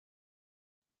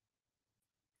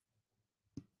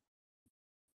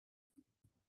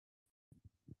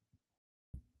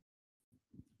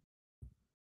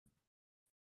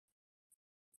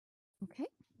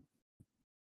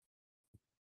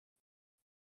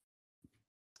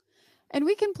And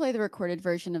we can play the recorded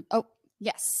version of, oh,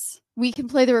 yes, we can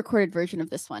play the recorded version of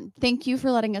this one. Thank you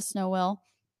for letting us know, Will.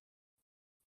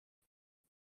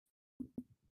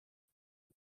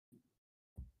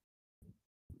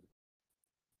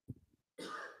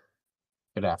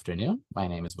 Good afternoon. My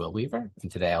name is Will Weaver,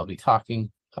 and today I'll be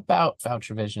talking about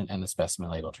VoucherVision and the Specimen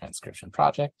Label Transcription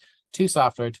Project, two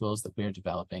software tools that we're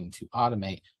developing to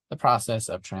automate the process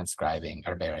of transcribing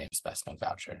herbarium specimen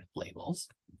voucher labels.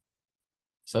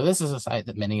 So this is a site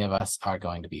that many of us are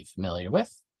going to be familiar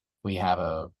with. We have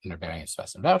an herbarium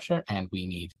specimen voucher, and we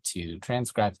need to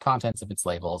transcribe the contents of its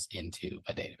labels into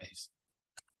a database.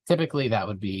 Typically, that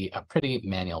would be a pretty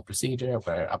manual procedure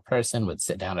where a person would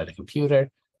sit down at a computer,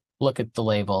 look at the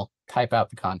label, type out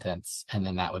the contents, and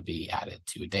then that would be added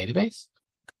to a database.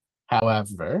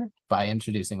 However, by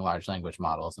introducing large language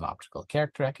models and optical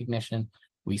character recognition,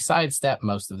 we sidestep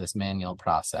most of this manual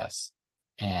process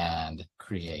and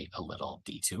create a little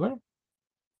detour.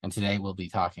 And today we'll be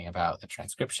talking about the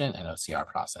transcription and OCR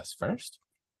process first.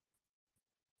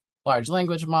 Large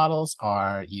language models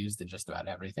are used in just about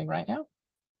everything right now,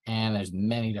 and there's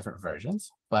many different versions,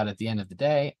 but at the end of the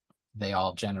day, they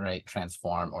all generate,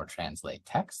 transform, or translate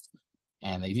text,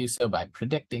 and they do so by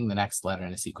predicting the next letter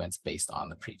in a sequence based on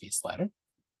the previous letter.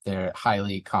 They're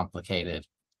highly complicated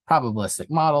probabilistic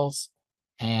models,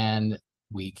 and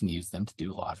we can use them to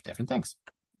do a lot of different things.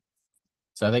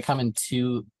 So they come in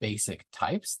two basic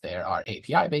types. There are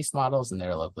API-based models and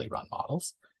there are locally run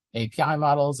models. API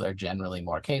models are generally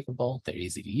more capable. They're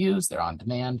easy to use. They're on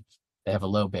demand. They have a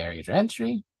low barrier to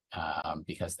entry.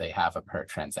 Because they have a per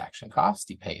transaction cost,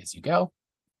 you pay as you go,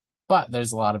 but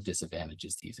there's a lot of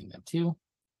disadvantages to using them too.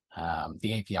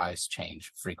 The APIs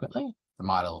change frequently, the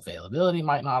model availability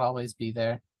might not always be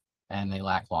there, and they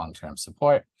lack long-term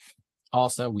support.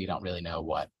 Also, we don't really know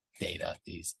what data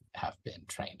these have been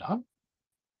trained on.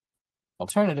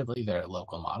 Alternatively, there are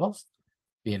local models.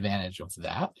 The advantage of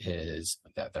that is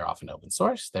that they're often open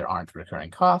source, there aren't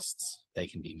recurring costs, they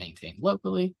can be maintained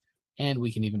locally, and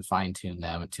we can even fine-tune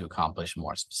them to accomplish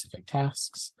more specific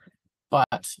tasks,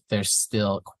 but they're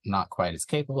still not quite as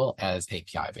capable as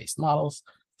API-based models.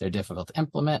 They're difficult to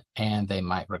implement, and they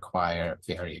might require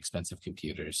very expensive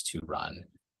computers to run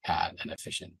at an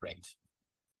efficient rate.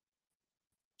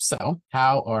 So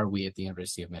how are we at the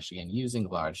University of Michigan using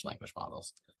large language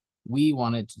models? We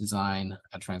wanted to design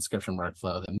a transcription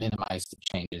workflow that minimized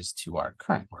changes to our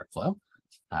current workflow.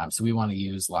 So we want to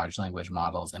use large language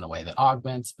models in a way that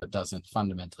augments but doesn't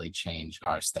fundamentally change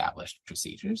our established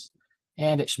procedures.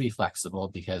 And it should be flexible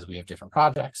because we have different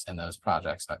projects and those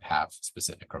projects have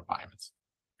specific requirements.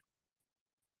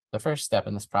 The first step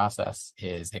in this process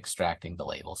is extracting the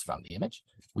labels from the image.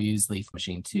 We use Leaf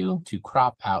Machine 2 to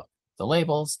crop out the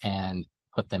labels and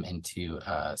put them into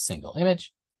a single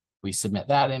image. We submit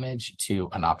that image to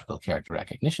an optical character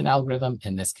recognition algorithm,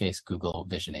 in this case, Google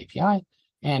Vision API,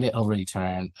 and it'll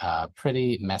return a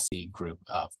pretty messy group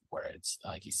of words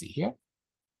like you see here.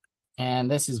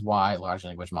 And this is why large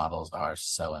language models are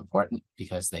so important,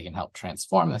 because they can help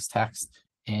transform this text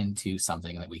into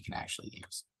something that we can actually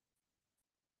use.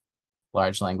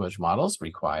 Large language models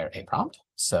require a prompt.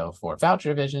 So for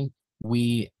VoucherVision,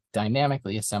 we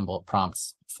dynamically assemble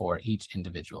prompts for each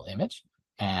individual image,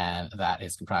 and that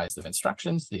is comprised of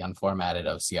instructions, the unformatted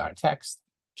OCR text,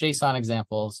 JSON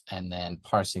examples, and then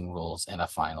parsing rules and a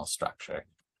final structure.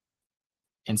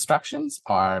 Instructions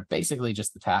are basically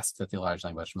just the tasks that the large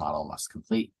language model must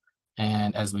complete.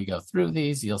 And as we go through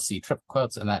these, you'll see triple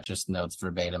quotes, and that just notes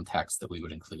verbatim text that we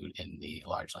would include in the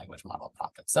large language model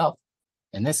prompt itself.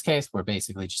 In this case, we're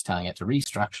basically just telling it to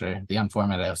restructure the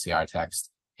unformatted OCR text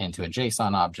into a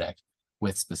JSON object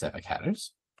with specific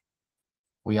headers.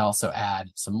 We also add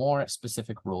some more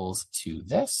specific rules to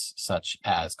this, such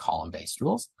as column-based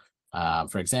rules.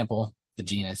 For example, the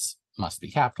genus must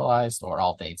be capitalized or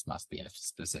all dates must be in a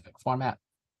specific format.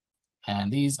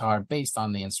 And these are based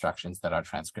on the instructions that our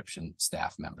transcription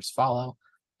staff members follow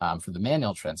for the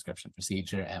manual transcription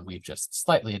procedure, and we've just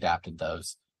slightly adapted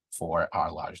those for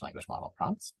our large language model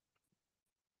prompts.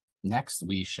 Next,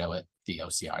 we show it the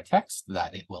OCR text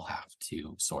that it will have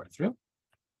to sort through.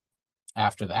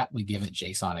 After that, we give it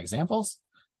JSON examples.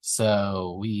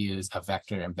 So we use a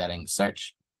vector embedding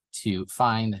search to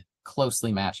find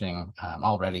closely matching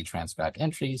already transcribed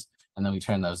entries, and then we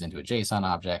turn those into a JSON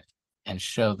object and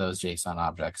show those JSON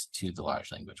objects to the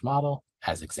large language model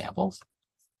as examples.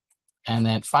 And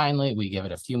then finally, we give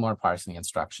it a few more parsing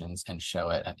instructions and show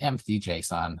it an empty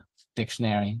JSON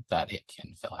dictionary that it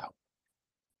can fill out.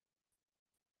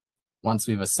 Once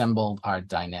we've assembled our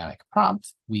dynamic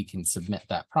prompt, we can submit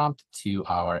that prompt to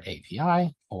our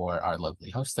API or our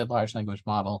locally hosted large language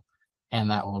model, and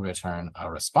that will return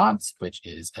a response, which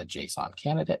is a JSON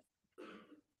candidate.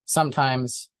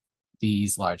 Sometimes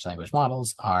these large language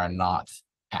models are not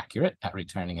accurate at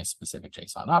returning a specific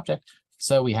JSON object,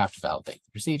 so we have to validate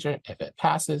the procedure. If it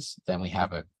passes, then we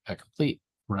have a complete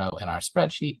row in our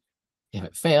spreadsheet. If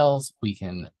it fails, we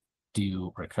can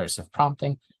do recursive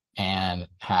prompting and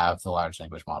have the large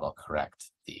language model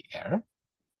correct the error.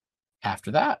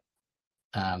 After that,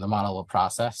 the model will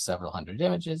process several hundred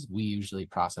images. We usually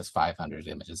process 500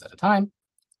 images at a time.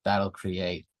 That'll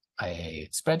create a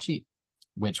spreadsheet,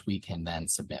 which we can then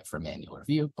submit for manual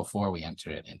review before we enter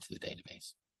it into the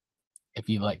database. If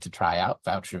you'd like to try out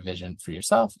VoucherVision for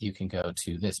yourself, you can go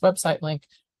to this website link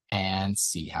and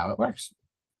see how it works.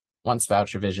 Once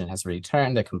VoucherVision has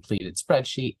returned a completed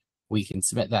spreadsheet, we can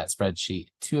submit that spreadsheet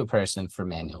to a person for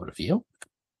manual review.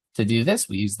 To do this,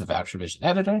 we use the VoucherVision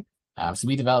editor. So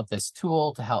we developed this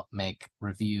tool to help make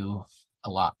review a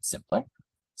lot simpler.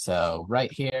 So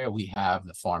right here, we have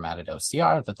the formatted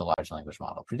OCR that the large language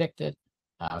model predicted.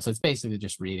 So it's basically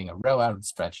just reading a row out of the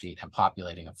spreadsheet and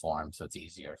populating a form so it's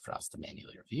easier for us to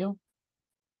manually review.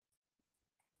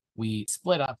 We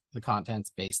split up the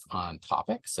contents based on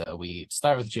topic. So we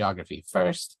start with geography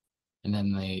first, and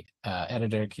then the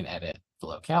editor can edit the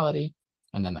locality,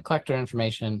 and then the collector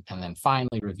information, and then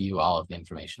finally review all of the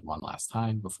information one last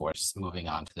time before moving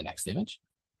on to the next image.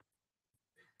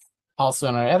 Also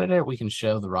in our editor, we can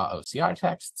show the raw OCR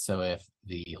text. So if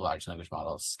the large language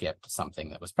model skipped something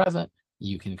that was present,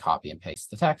 you can copy and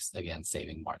paste the text, again,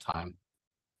 saving more time.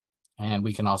 And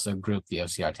we can also group the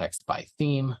OCR text by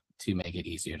theme to make it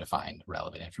easier to find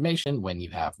relevant information when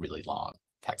you have really long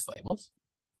text labels.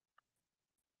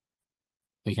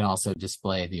 We can also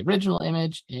display the original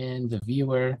image in the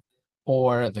viewer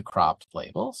or the cropped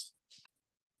labels.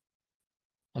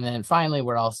 And then finally,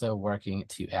 we're also working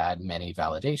to add many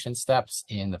validation steps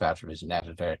in the VoucherVision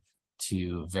editor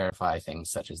to verify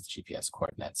things such as the GPS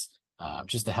coordinates,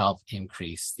 just to help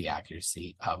increase the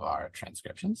accuracy of our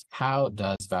transcriptions. How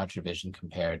does VoucherVision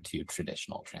compare to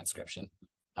traditional transcription?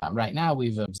 Right now,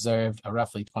 we've observed a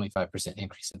roughly 25%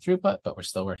 increase in throughput, but we're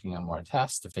still working on more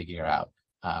tests to figure out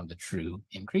the true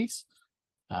increase.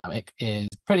 It is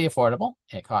pretty affordable.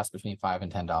 It costs between $5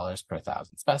 and $10 per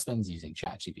 1,000 specimens using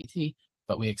ChatGPT,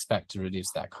 but we expect to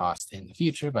reduce that cost in the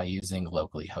future by using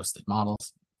locally hosted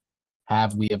models.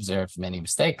 Have we observed many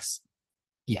mistakes?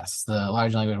 Yes, the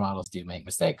large language models do make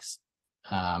mistakes,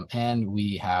 and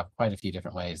we have quite a few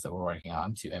different ways that we're working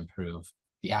on to improve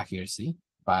the accuracy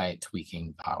by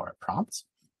tweaking our prompts.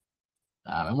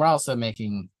 And we're also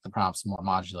making the prompts more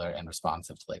modular and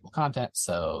responsive to label content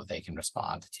so they can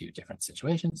respond to different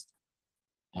situations.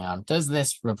 Does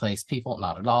this replace people?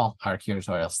 Not at all. Our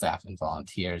curatorial staff and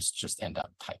volunteers just end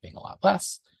up typing a lot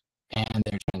less, and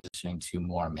they're transitioning to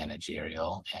more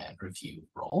managerial and review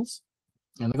roles.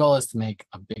 And the goal is to make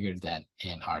a bigger dent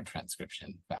in our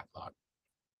transcription backlog.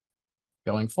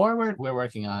 Going forward, we're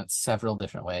working on several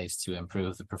different ways to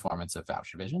improve the performance of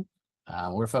VoucherVision.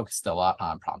 We're focused a lot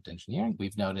on prompt engineering.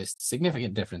 We've noticed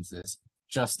significant differences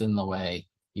just in the way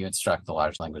you instruct the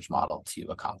large language model to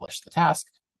accomplish the task.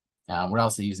 We're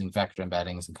also using vector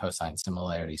embeddings and cosine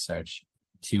similarity search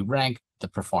to rank the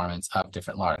performance of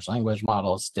different large language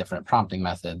models, different prompting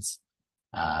methods.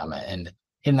 And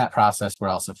in that process, we're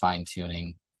also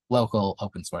fine-tuning local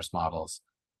open source models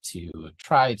to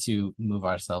try to move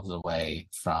ourselves away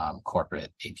from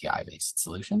corporate API-based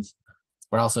solutions.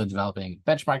 We're also developing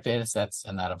benchmark data sets,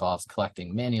 and that involves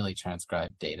collecting manually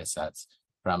transcribed data sets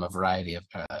from a variety of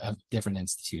different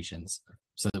institutions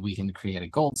so that we can create a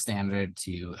gold standard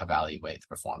to evaluate the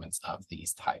performance of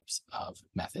these types of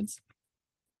methods.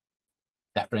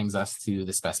 That brings us to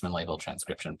the Specimen Label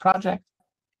Transcription Project,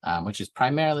 which is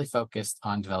primarily focused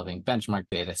on developing benchmark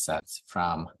data sets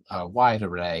from a wide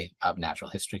array of natural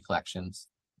history collections.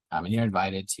 And you're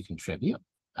invited to contribute.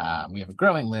 We have a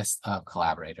growing list of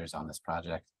collaborators on this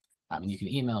project, and you can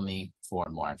email me for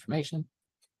more information.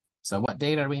 So what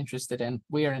data are we interested in?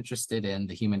 We are interested in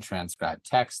the human transcribed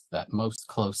text that most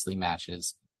closely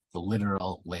matches the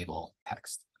literal label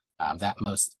text. That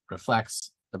most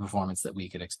reflects the performance that we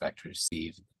could expect to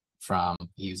receive from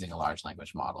using a large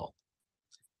language model.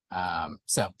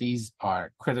 So these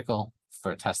are critical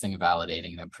for testing and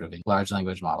validating and improving large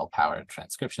language model powered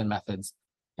transcription methods,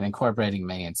 and incorporating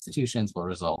many institutions will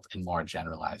result in more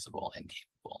generalizable and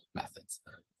capable methods.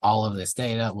 All of this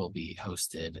data will be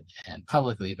hosted and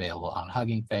publicly available on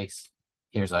Hugging Face.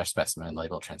 Here's our Specimen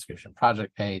Label Transcription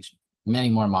Project page. Many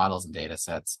more models and data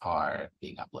sets are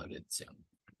being uploaded soon.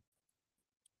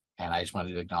 And I just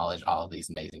wanted to acknowledge all of these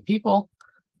amazing people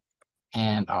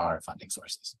and our funding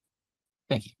sources.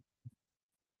 Thank you.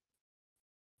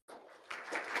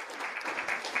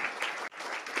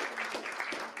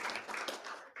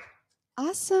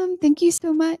 Awesome. Thank you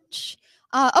so much.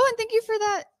 Oh, and thank you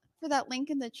for that link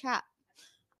in the chat.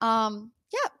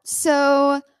 Yeah,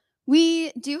 so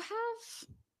we do have,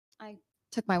 I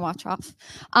took my watch off.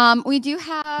 We do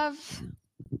have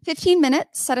 15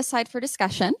 minutes set aside for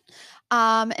discussion.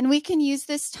 And we can use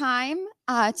this time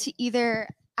to either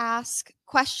ask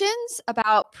questions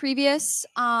about previous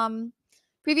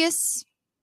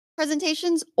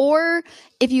presentations, or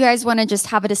if you guys want to just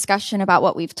have a discussion about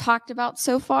what we've talked about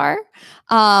so far,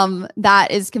 that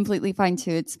is completely fine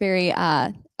too. It's very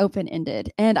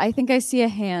open-ended. And I think I see a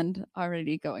hand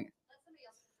already going.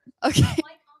 Okay.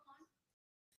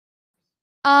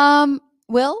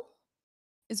 Will?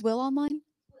 Is Will online?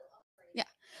 Yeah.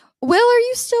 Will, are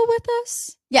you still with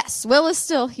us? Yes, Will is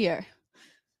still here.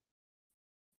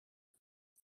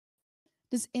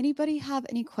 Does anybody have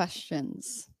any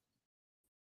questions?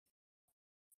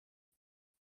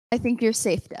 I think you're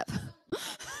safe, Deb.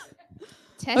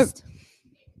 Test.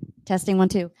 Testing 1,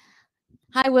 2.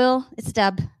 Hi, Will. It's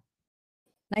Deb.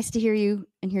 Nice to hear you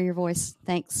and hear your voice.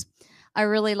 Thanks. I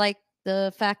really like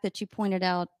the fact that you pointed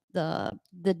out the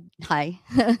hi.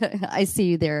 I see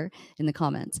you there in the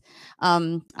comments.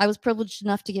 I was privileged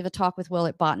enough to give a talk with Will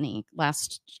at Botany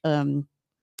last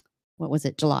what was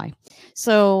it, July.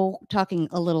 So talking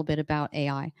a little bit about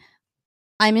AI.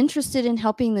 I'm interested in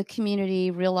helping the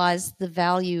community realize the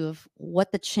value of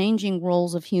what the changing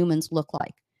roles of humans look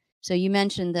like. So you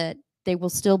mentioned that they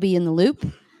will still be in the loop.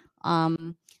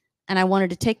 And I wanted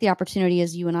to take the opportunity,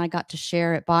 as you and I got to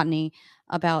share at Botany,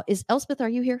 about, is Elspeth, are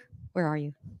you here? Where are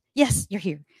you? Yes, you're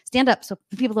here. Stand up so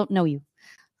people don't know you.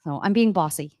 So I'm being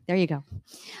bossy. There you go.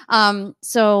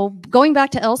 So going back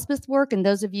to Elspeth's work, and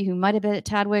those of you who might have been at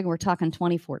Tadwig, we're talking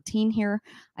 2014 here,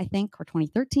 I think, or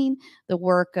 2013, the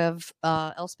work of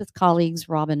Elspeth's colleagues,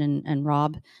 Robin and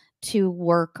Rob, to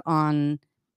work on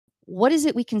what is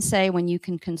it we can say when you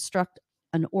can construct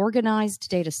an organized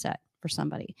data set for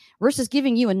somebody versus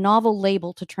giving you a novel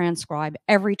label to transcribe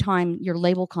every time your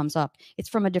label comes up. It's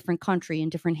from a different country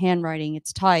and different handwriting.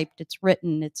 It's typed, it's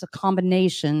written, it's a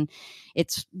combination,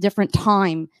 it's different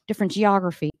time, different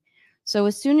geography. So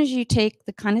as soon as you take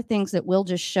the kind of things that Will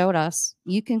just showed us,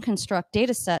 you can construct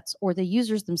data sets, or the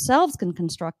users themselves can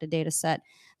construct a data set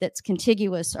that's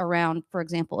contiguous around, for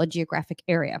example, a geographic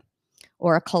area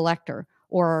or a collector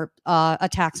or a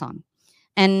taxon.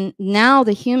 And now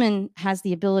the human has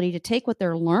the ability to take what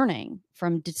they're learning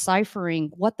from deciphering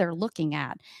what they're looking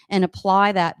at and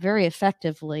apply that very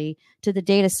effectively to the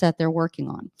data set they're working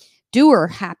on. Doer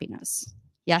happiness.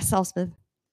 Yes, Elspeth?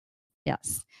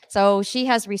 Yes. So she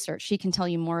has research. She can tell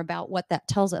you more about what that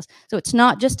tells us. So it's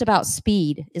not just about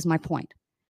speed, is my point.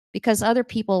 Because other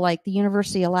people like the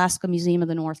University of Alaska Museum of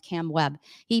the North, Cam Webb,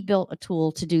 he built a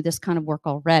tool to do this kind of work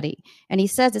already. And he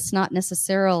says it's not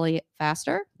necessarily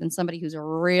faster than somebody who's a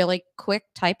really quick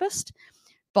typist,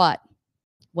 but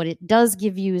what it does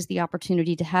give you is the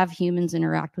opportunity to have humans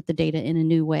interact with the data in a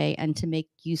new way and to make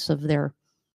use of their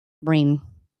brain.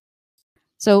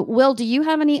 So Will, do you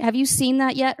have have you seen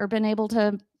that yet or been able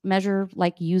to measure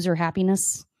like user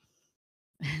happiness?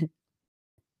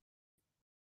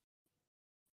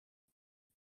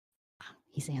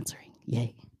 He's answering.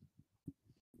 Yay.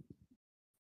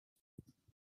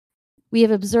 We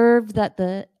have observed that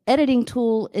the editing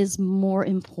tool is more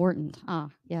important. Ah,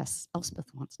 yes,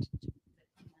 Elspeth wants to.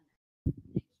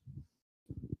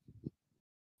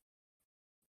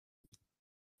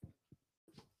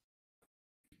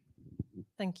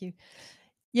 Thank you.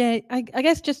 Yeah, I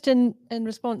guess just in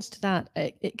response to that,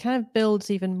 it kind of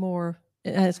builds even more,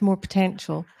 it has more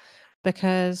potential,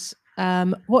 because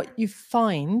what you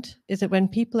find is that when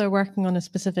people are working on a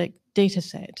specific data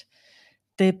set,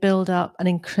 they build up an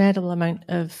incredible amount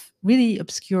of really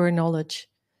obscure knowledge,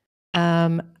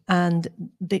 and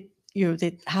the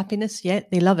happiness, yeah,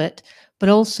 they love it, but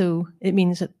also it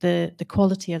means that the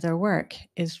quality of their work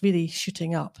is really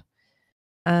shooting up,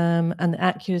 and the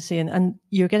accuracy, and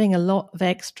you're getting a lot of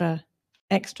extra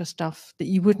stuff that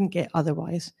you wouldn't get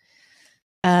otherwise.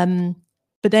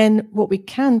 But then what we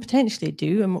can potentially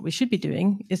do, and what we should be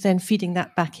doing, is then feeding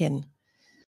that back in.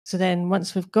 So then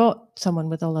once we've got someone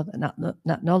with all of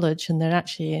that knowledge and they're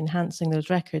actually enhancing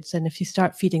those records, and if you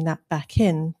start feeding that back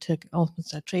in to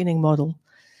almost a training model,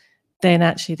 then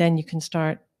actually then you can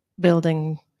start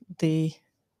building the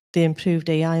improved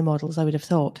AI models, I would have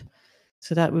thought.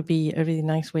 So that would be a really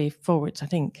nice way forwards, I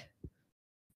think.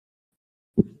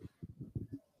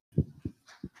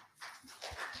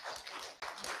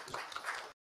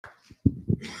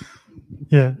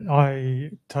 Yeah,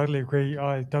 I totally agree.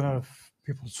 I don't know if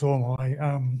people saw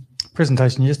my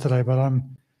presentation yesterday, but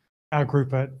I'm our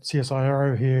group at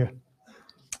CSIRO here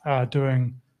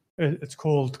doing it's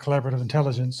called collaborative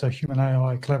intelligence, so human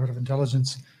AI collaborative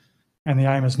intelligence, and the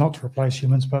aim is not to replace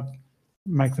humans, but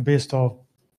make the best of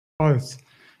both.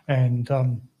 And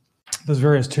there's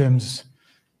various terms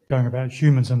going about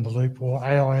humans in the loop or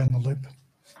AI in the loop.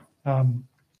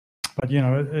 But, you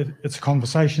know, it's a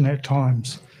conversation at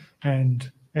times.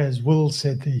 And as Will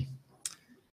said, the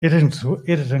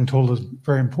editing tool is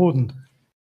very important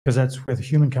because that's where the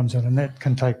human comes in, and that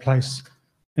can take place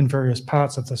in various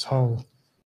parts of this whole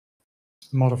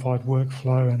modified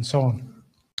workflow and so on.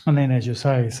 And then, as you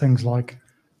say, things like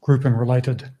grouping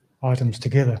related items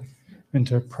together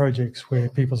into projects where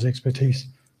people's expertise,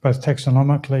 both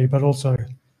taxonomically but also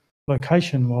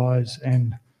location-wise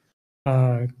and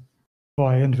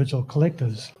by individual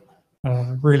collectors,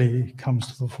 really comes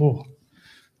to the fore.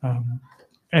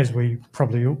 As we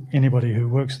probably, anybody who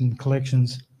works in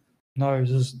collections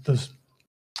knows, there's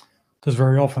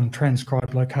very often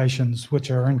transcribed locations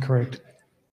which are incorrect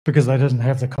because they didn't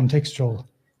have the contextual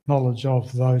knowledge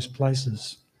of those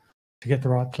places to get the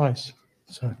right place.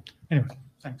 So anyway,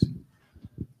 thanks.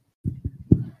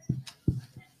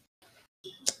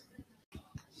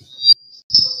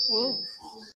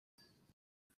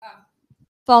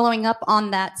 Following up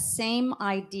on that same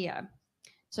idea.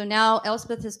 So now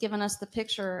Elspeth has given us the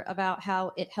picture about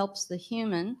how it helps the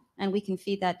human, and we can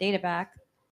feed that data back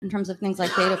in terms of things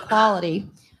like data quality.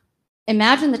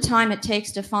 Imagine the time it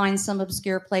takes to find some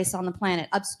obscure place on the planet.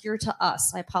 Obscure to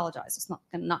us, I apologize. It's not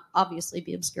going to not obviously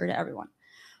be obscure to everyone.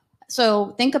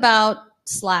 So think about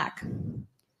Slack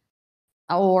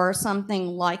or something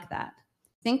like that.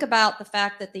 Think about the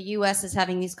fact that the US is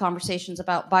having these conversations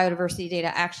about biodiversity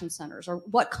data action centers, or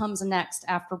what comes next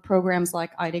after programs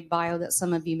like IDIG Bio that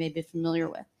some of you may be familiar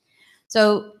with.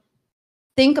 So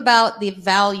think about the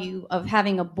value of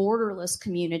having a borderless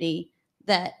community,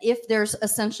 that if there's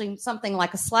essentially something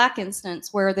like a Slack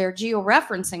instance where they're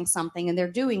georeferencing something and they're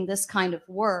doing this kind of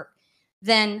work,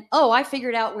 then, oh, I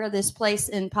figured out where this place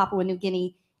in Papua New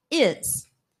Guinea is,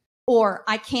 or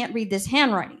I can't read this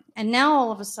handwriting. And now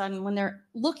all of a sudden, when they're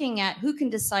looking at who can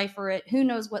decipher it, who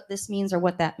knows what this means or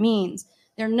what that means,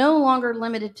 they're no longer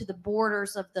limited to the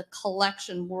borders of the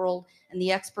collection world and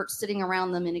the experts sitting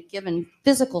around them in a given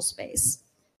physical space.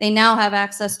 They now have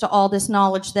access to all this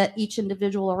knowledge that each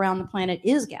individual around the planet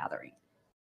is gathering.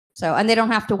 So, and they don't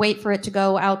have to wait for it to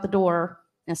go out the door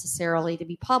necessarily to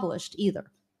be published either.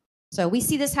 So we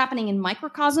see this happening in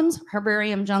microcosms,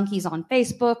 Herbarium Junkies on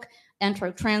Facebook,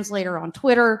 Entro Translator on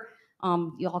Twitter.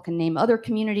 You all can name other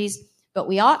communities, but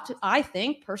we ought to, I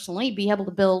think, personally, be able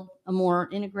to build a more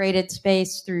integrated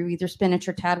space through either Spinach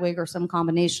or Tadwig or some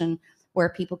combination where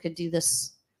people could do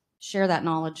this, share that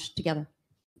knowledge together.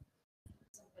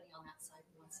 Somebody on that side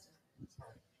wants to.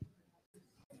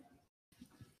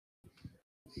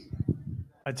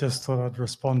 I just thought I'd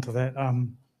respond to that.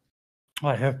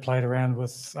 I have played around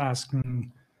with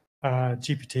asking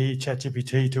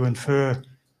ChatGPT to infer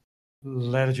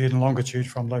latitude and longitude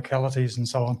from localities and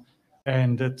so on,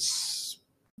 and it's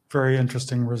very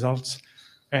interesting results,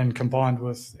 and combined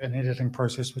with an editing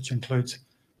process which includes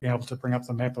being able to bring up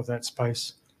the map of that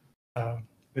space,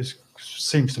 this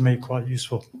seems to me quite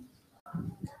useful.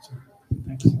 So,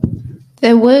 thanks.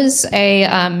 There was a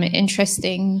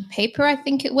interesting paper, I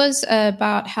think it was,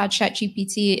 about how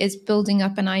ChatGPT is building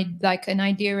up an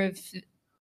idea of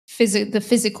the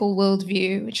physical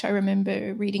worldview, which I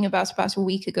remember reading about a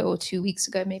week ago or 2 weeks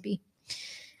ago, maybe.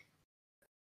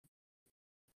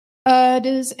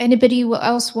 Does anybody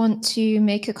else want to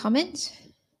make a comment?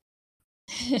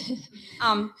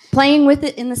 Playing with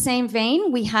it in the same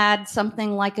vein, we had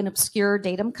something like an obscure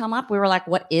datum come up. We were like,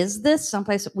 what is this?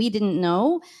 Someplace that we didn't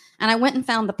know. And I went and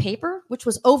found the paper, which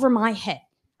was over my head.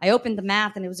 I opened the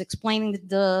math and it was explaining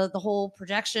the whole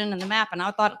projection and the map. And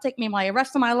I thought it'll take me the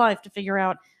rest of my life to figure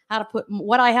out how to put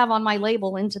what I have on my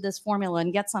label into this formula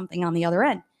and get something on the other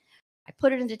end. I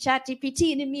put it into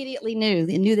ChatGPT and immediately knew.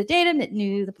 It knew the datum, it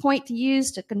knew the point to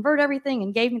use to convert everything,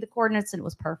 and gave me the coordinates, and it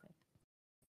was perfect.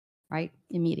 Right?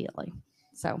 Immediately.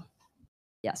 So,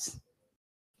 yes.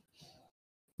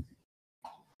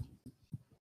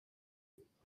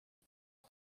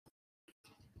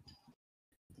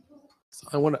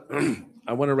 I want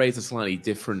to raise a slightly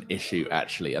different issue,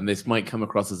 actually, and this might come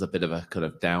across as a bit of a kind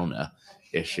of downer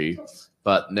issue,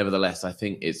 but nevertheless, I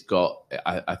think it's got,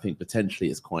 I think potentially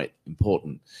it's quite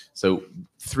important. So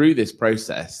through this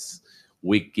process,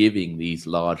 we're giving these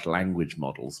large language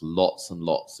models lots and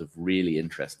lots of really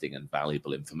interesting and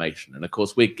valuable information. And of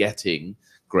course, we're getting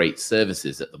great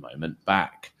services at the moment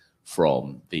back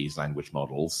from these language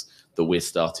models that we're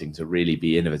starting to really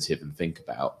be innovative and think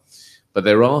about. But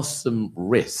there are some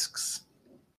risks,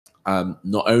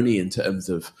 not only in terms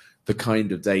of the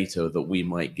kind of data that we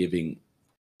might giving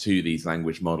to these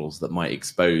language models that might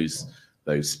expose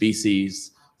those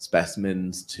species,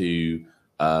 specimens to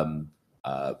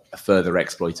further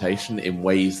exploitation in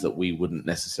ways that we wouldn't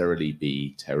necessarily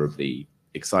be terribly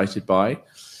excited by.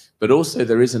 But also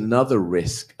there is another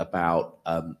risk about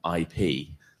IP.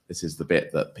 This is the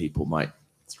bit that people might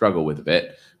struggle with a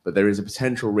bit, but there is a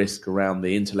potential risk around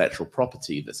the intellectual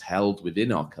property that's held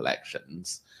within our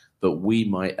collections that we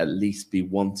might at least be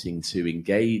wanting to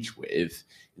engage with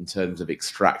in terms of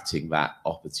extracting that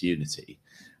opportunity.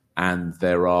 And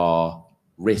there are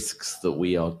risks that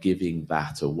we are giving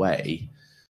that away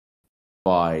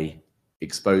by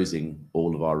exposing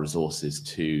all of our resources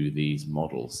to these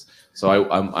models. So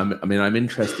I'm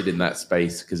interested in that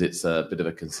space because it's a bit of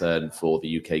a concern for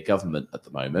the UK government at the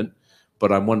moment.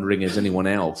 But I'm wondering, is anyone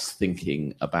else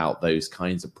thinking about those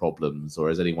kinds of problems, or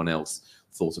has anyone else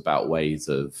thought about ways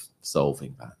of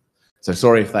solving that? So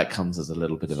sorry if that comes as a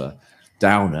little bit of a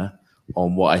downer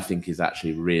on what I think is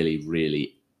actually really,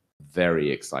 really very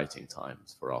exciting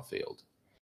times for our field.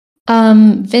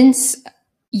 Vince,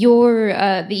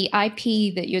 the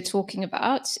IP that you're talking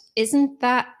about, isn't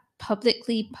that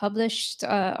publicly published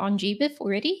on GBIF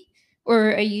already?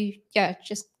 Or are you,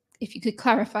 just if you could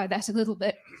clarify that a little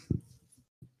bit.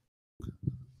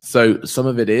 So some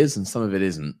of it is and some of it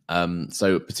isn't.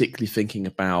 So particularly thinking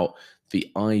about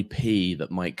the IP that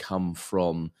might come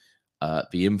from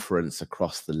the inference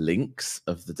across the links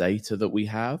of the data that we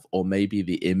have, or maybe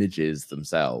the images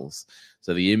themselves.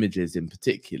 So the images in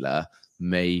particular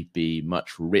may be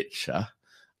much richer.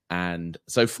 And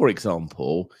so, for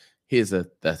example, here's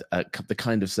the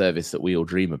kind of service that we all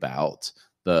dream about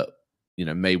that, you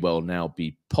know, may well now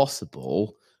be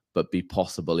possible, but be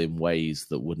possible in ways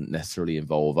that wouldn't necessarily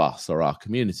involve us or our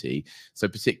community. So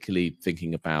particularly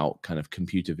thinking about kind of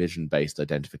computer vision based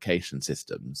identification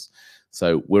systems.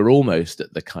 So we're almost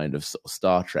at the kind of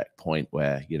Star Trek point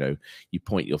where, you know, you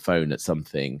point your phone at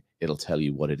something, it'll tell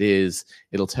you what it is.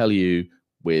 It'll tell you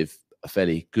with a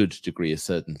fairly good degree of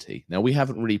certainty. Now, we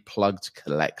haven't really plugged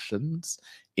collections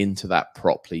into that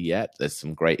properly yet. There's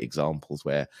some great examples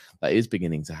where that is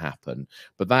beginning to happen,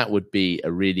 but that would be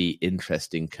a really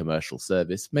interesting commercial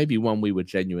service, maybe one we would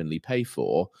genuinely pay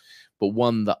for, but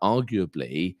one that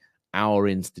arguably our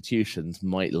institutions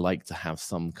might like to have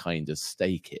some kind of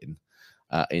stake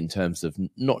in terms of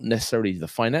not necessarily the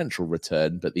financial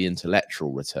return, but the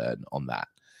intellectual return on that.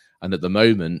 And at the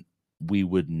moment,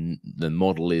 the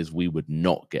model is we would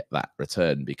not get that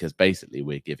return because basically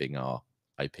we're giving our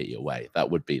IP away. That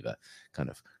would be the kind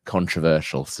of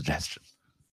controversial suggestion.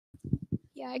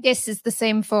 Yeah, I guess it's the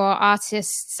same for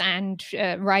artists and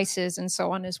writers and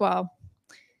so on as well.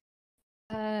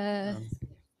 Yeah,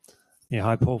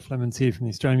 hi, Paul Flemons here from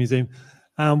the Australian Museum.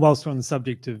 Whilst we're on the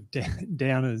subject of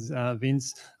downers,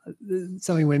 Vince,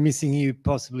 something we're missing here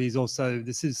possibly is also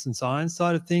the citizen science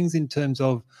side of things in terms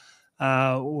of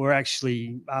we're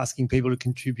actually asking people to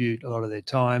contribute a lot of their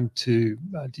time to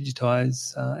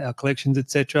digitize our collections,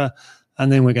 etc.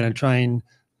 And then we're going to train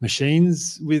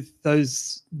machines with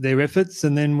their efforts,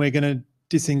 and then we're going to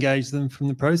disengage them from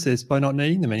the process by not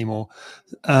needing them anymore.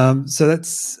 So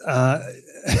that's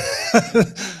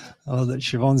oh, that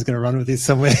Siobhan's going to run with this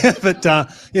somewhere. But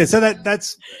yeah, so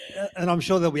that's, and I'm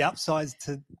sure there'll be upsides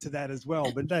to that as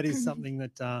well. But that is something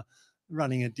that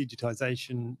running a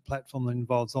digitisation platform that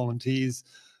involves volunteers,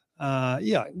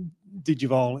 yeah,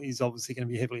 Digivol is obviously going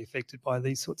to be heavily affected by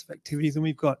these sorts of activities, and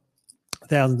we've got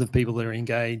thousands of people that are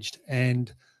engaged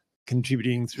and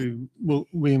contributing through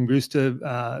William Brewster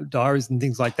diaries and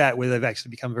things like that, where they've actually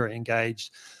become very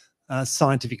engaged.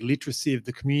 Scientific literacy of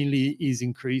the community is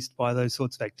increased by those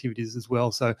sorts of activities as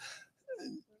well. So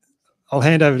I'll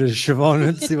hand over to Siobhan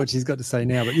and see what she's got to say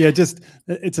now. But yeah, just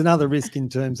it's another risk in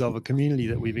terms of a community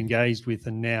that we've engaged with,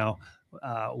 and now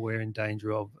we're in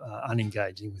danger of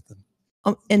unengaging with them.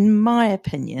 In my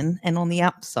opinion, and on the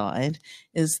upside,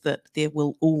 is that there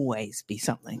will always be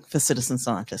something for citizen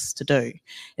scientists to do.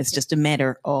 It's just a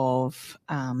matter of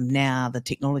now the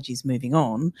technology is moving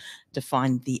on to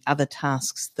find the other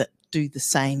tasks that do the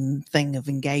same thing of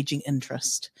engaging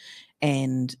interest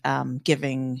and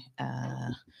giving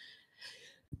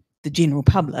the general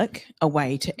public a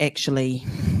way to actually,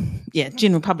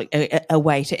 a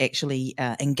way to actually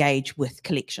engage with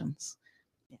collections.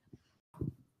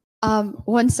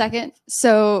 1 second.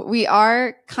 So we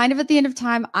are kind of at the end of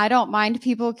time. I don't mind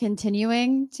people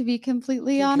continuing, to be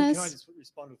completely honest. Can I just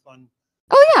respond with one?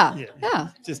 Oh, yeah.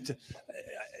 Just to,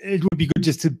 it would be good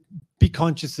just to be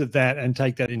conscious of that and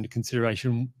take that into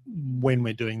consideration when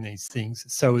we're doing these things,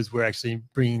 so as we're actually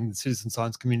bringing the citizen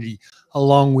science community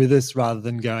along with us rather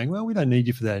than going, well, we don't need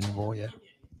you for that anymore. Yeah.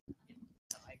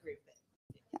 I agree with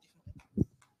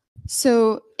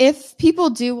So if people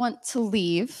do want to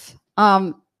leave,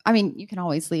 I mean, you can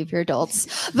always leave, you're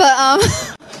adults, but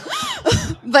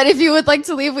but if you would like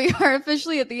to leave, we are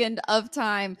officially at the end of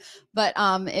time. But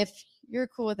if you're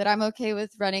cool with it, I'm okay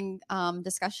with running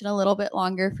discussion a little bit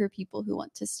longer for people who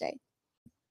want to stay.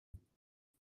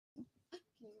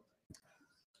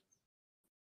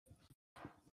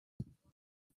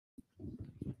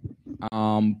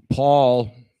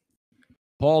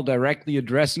 Paul, directly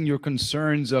addressing your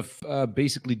concerns of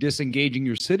basically disengaging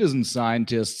your citizen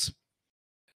scientists.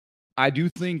 I do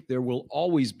think there will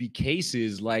always be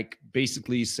cases like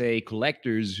basically, say,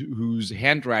 collectors whose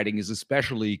handwriting is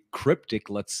especially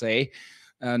cryptic, let's say,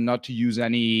 not to use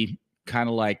any kind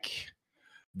of like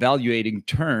valuating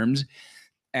terms.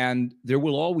 And there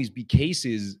will always be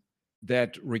cases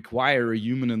that require a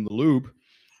human in the loop.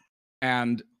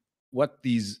 And what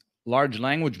these large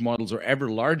language models or ever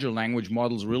larger language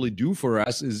models really do for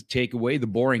us is take away the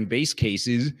boring base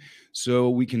cases so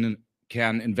we can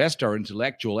invest our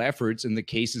intellectual efforts in the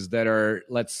cases that are,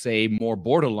 let's say, more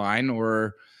borderline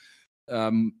or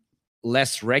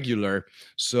less regular.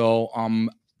 So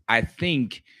I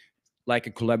think like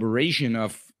a collaboration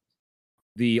of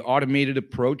the automated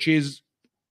approaches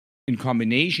in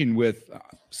combination with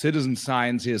citizen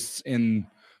scientists in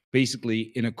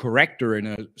basically in a corrector, in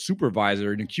a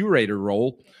supervisor, in a curator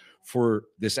role for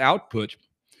this output,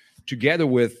 together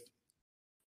with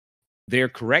their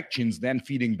corrections then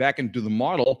feeding back into the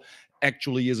model,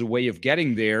 actually is a way of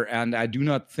getting there. And I do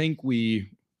not think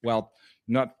we, well,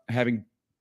 not having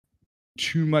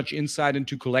too much insight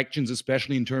into collections,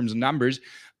 especially in terms of numbers,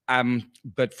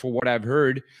 but for what I've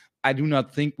heard, I do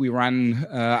not think we run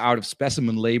out of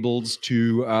specimen labels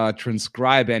to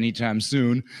transcribe anytime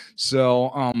soon.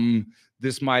 So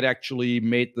this might actually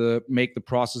make the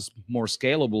process more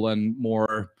scalable and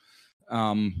more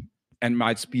and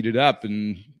might speed it up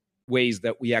in ways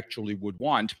that we actually would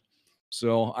want.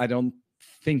 So I don't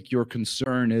think your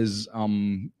concern is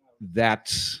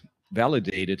that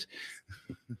validated.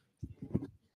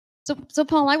 So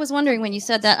Paul, I was wondering when you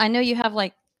said that, I know you have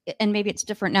like, and maybe it's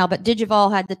different now, but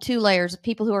Digival had the two layers of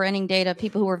people who are ending data,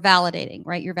 people who are validating,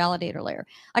 right? Your validator layer.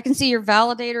 I can see your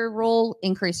validator role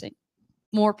increasing,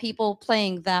 more people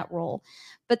playing that role.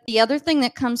 But the other thing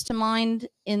that comes to mind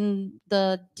in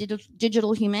the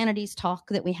digital humanities talk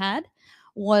that we had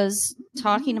was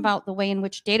talking about the way in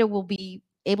which data will be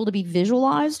able to be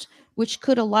visualized, which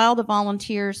could allow the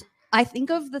volunteers. I think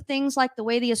of the things like the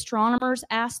way the astronomers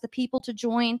ask the people to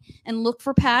join and look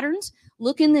for patterns.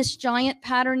 Look in this giant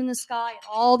pattern in the sky,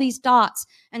 all these dots,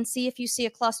 and see if you see a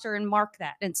cluster and mark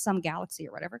that in some galaxy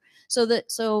or whatever.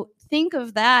 So think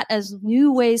of that as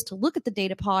new ways to look at the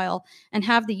data pile and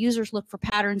have the users look for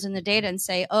patterns in the data and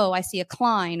say, oh, I see a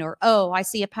Klein, or oh, I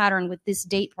see a pattern with this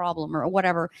date problem, or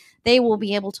whatever. They will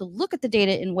be able to look at the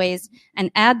data in ways and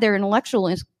add their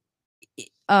intellectual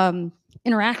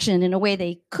interaction in a way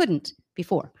they couldn't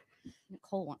before.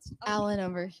 Nicole wants. Alan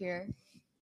over here.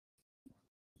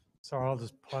 Sorry, I'll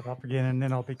just pipe up again and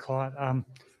then I'll be quiet.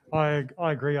 I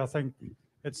agree. I think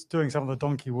it's doing some of the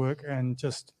donkey work and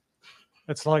just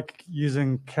it's like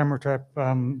using camera trap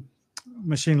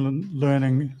machine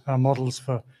learning models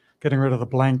for getting rid of the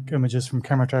blank images from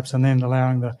camera traps and then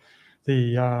allowing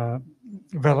the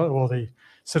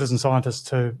citizen scientists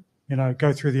to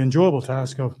go through the enjoyable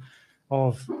task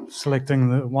of selecting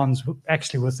the ones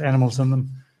actually with animals in them.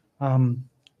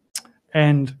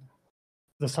 And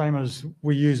the same as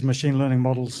we use machine learning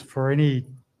models for any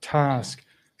task,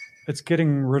 it's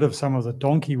getting rid of some of the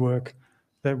donkey work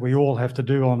that we all have to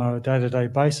do on a day-to-day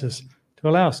basis to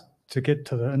allow us to get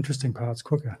to the interesting parts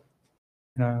quicker.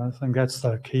 I think that's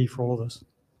the key for all of this.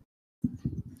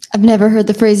 I've never heard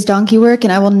the phrase donkey work,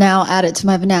 and I will now add it to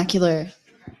my vernacular.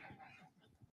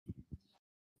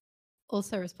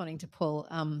 Also responding to Paul,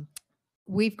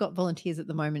 we've got volunteers at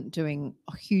the moment doing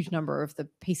a huge number of the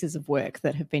pieces of work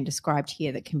that have been described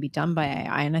here that can be done by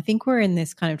AI. And I think we're in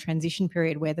this kind of transition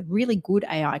period where the really good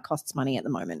AI costs money at the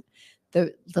moment.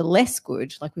 The less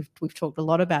good, like we've talked a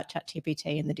lot about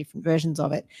ChatGPT and the different versions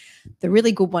of it, the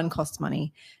really good one costs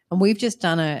money. And we've just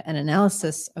done an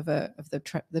analysis of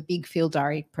the big field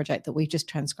diary project that we've just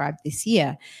transcribed this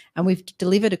year. And we've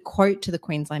delivered a quote to the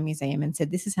Queensland Museum and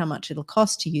said, this is how much it'll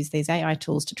cost to use these AI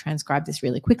tools to transcribe this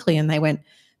really quickly. And they went,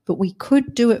 but we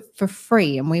could do it for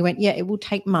free. And we went, yeah, it will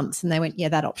take months. And they went, yeah,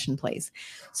 that option, please.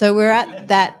 So we're at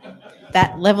that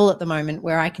level at the moment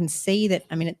where I can see that,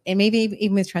 I mean, and maybe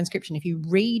even with transcription, if you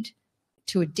read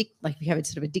to like if you have a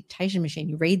sort of a dictation machine,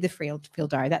 you read the field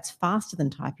diary, that's faster than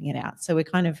typing it out. So we're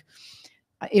kind of,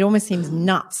 it almost seems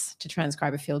nuts to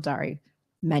transcribe a field diary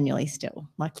manually still,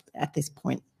 like at this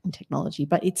point in technology,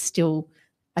 but it's still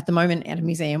at the moment at a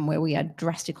museum where we are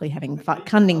drastically having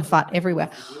cunning fut everywhere.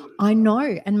 I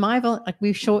know. And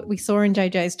we saw in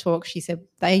JJ's talk, she said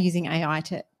they're using AI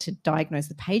to diagnose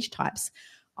the page types.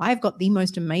 I've got the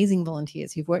most amazing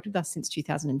volunteers who've worked with us since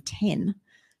 2010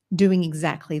 doing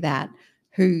exactly that,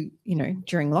 who,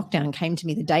 during lockdown came to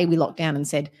me the day we locked down and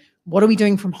said, what are we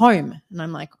doing from home? And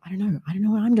I'm like, I don't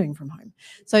know what I'm doing from home.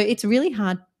 So it's really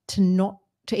hard to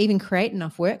even create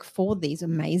enough work for these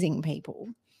amazing people.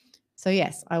 So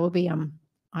yes, I will be,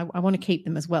 I want to keep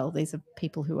them as well. These are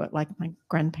people who are like my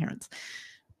grandparents,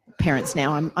 parents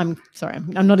now. I'm sorry,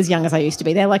 I'm not as young as I used to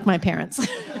be. They're like my parents.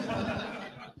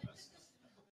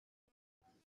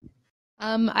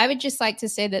 I would just like to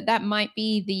say that might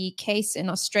be the case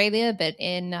in Australia, but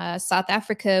in South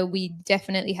Africa, we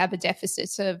definitely have a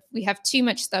deficit of, we have too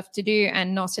much stuff to do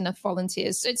and not enough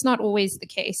volunteers. So it's not always the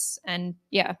case. And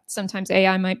yeah, sometimes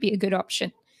AI might be a good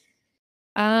option.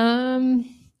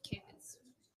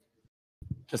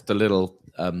 Just a little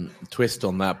twist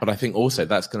on that, but I think also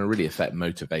that's going to really affect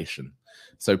motivation.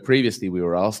 So previously we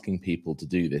were asking people to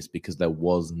do this because there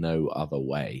was no other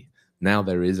way. Now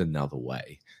there is another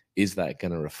way. Is that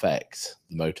going to affect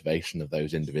the motivation of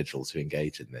those individuals who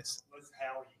engage in this?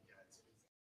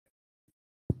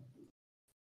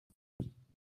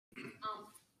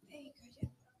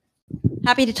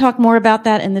 Happy to talk more about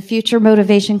that in the future.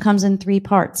 Motivation comes in 3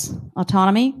 parts: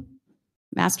 autonomy,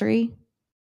 mastery,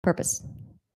 purpose.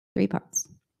 3 parts.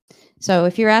 So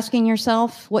if you're asking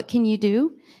yourself, what can you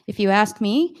do? If you ask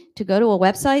me to go to a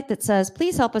website that says,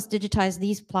 please help us digitize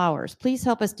these flowers, please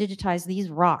help us digitize these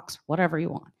rocks, whatever you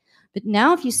want. But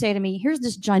now if you say to me, here's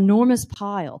this ginormous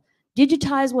pile,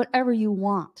 digitize whatever you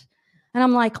want. And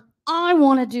I'm like, I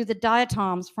want to do the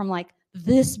diatoms from like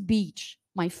this beach,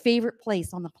 my favorite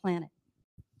place on the planet.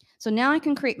 So now I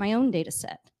can create my own data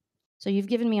set. So you've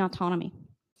given me autonomy,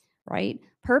 right?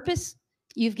 Purpose,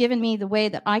 you've given me the way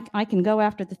that I can go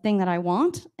after the thing that I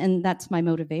want, and that's my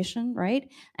motivation, right?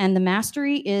 And the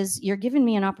mastery is you're giving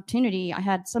me an opportunity. I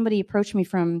had somebody approach me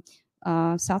from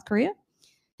South Korea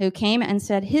who came and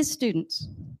said his students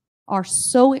are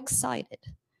so excited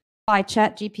by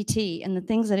ChatGPT and the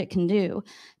things that it can do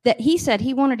that he said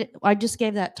he wanted it. I just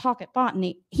gave that talk at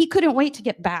Botany. He couldn't wait to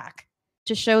get back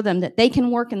to show them that they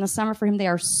can work in the summer for him. They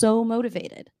are so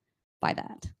motivated by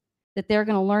that they're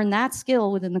going to learn that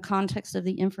skill within the context of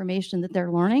the information that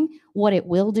they're learning, what it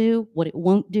will do, what it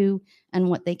won't do, and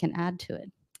what they can add to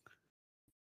it.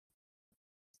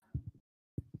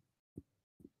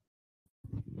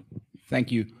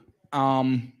 Thank you.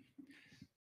 I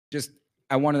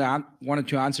wanted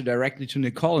to answer directly to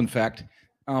Nicole. In fact,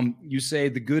 you say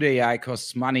the good AI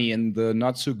costs money and the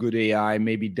not so good AI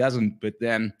maybe doesn't. But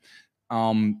then,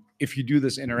 if you do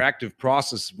this interactive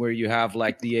process where you have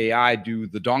like the AI do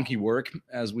the donkey work,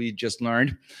 as we just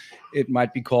learned, it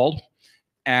might be called,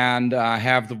 and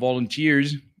have the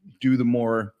volunteers do the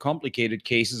more complicated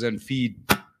cases and feed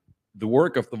the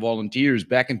work of the volunteers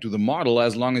back into the model.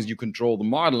 As long as you control the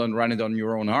model and run it on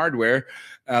your own hardware,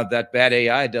 that bad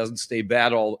AI doesn't stay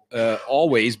bad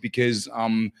always, because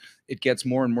it gets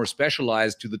more and more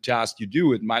specialized to the task you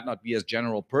do. It might not be as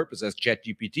general purpose as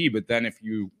ChatGPT, but then if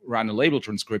you run a label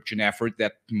transcription effort,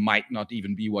 that might not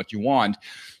even be what you want.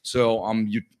 So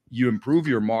you improve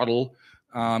your model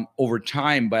over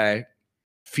time by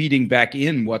feeding back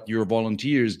in what your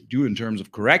volunteers do in terms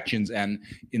of corrections. And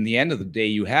in the end of the day,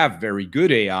 you have very good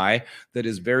AI that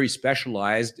is very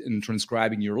specialized in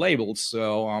transcribing your labels.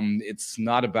 So it's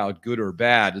not about good or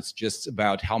bad. It's just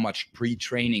about how much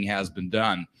pre-training has been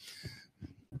done.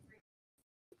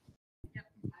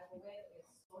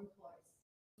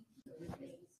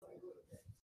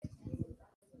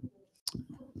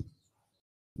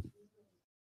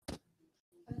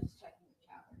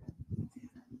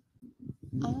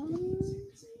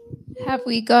 Have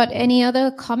we got any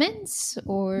other comments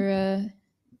or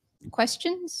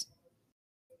questions,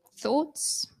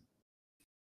 thoughts?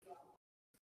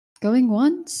 Going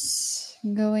once,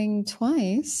 going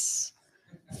twice.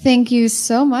 Thank you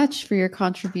so much for your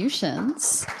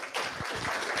contributions.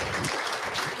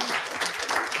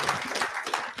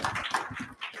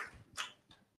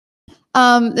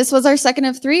 This was our second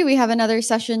of 3. We have another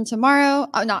session tomorrow.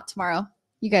 Oh, not tomorrow.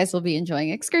 You guys will be enjoying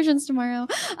excursions tomorrow.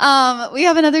 We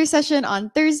have another session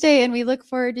on Thursday, and we look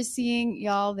forward to seeing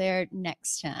y'all there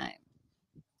next time.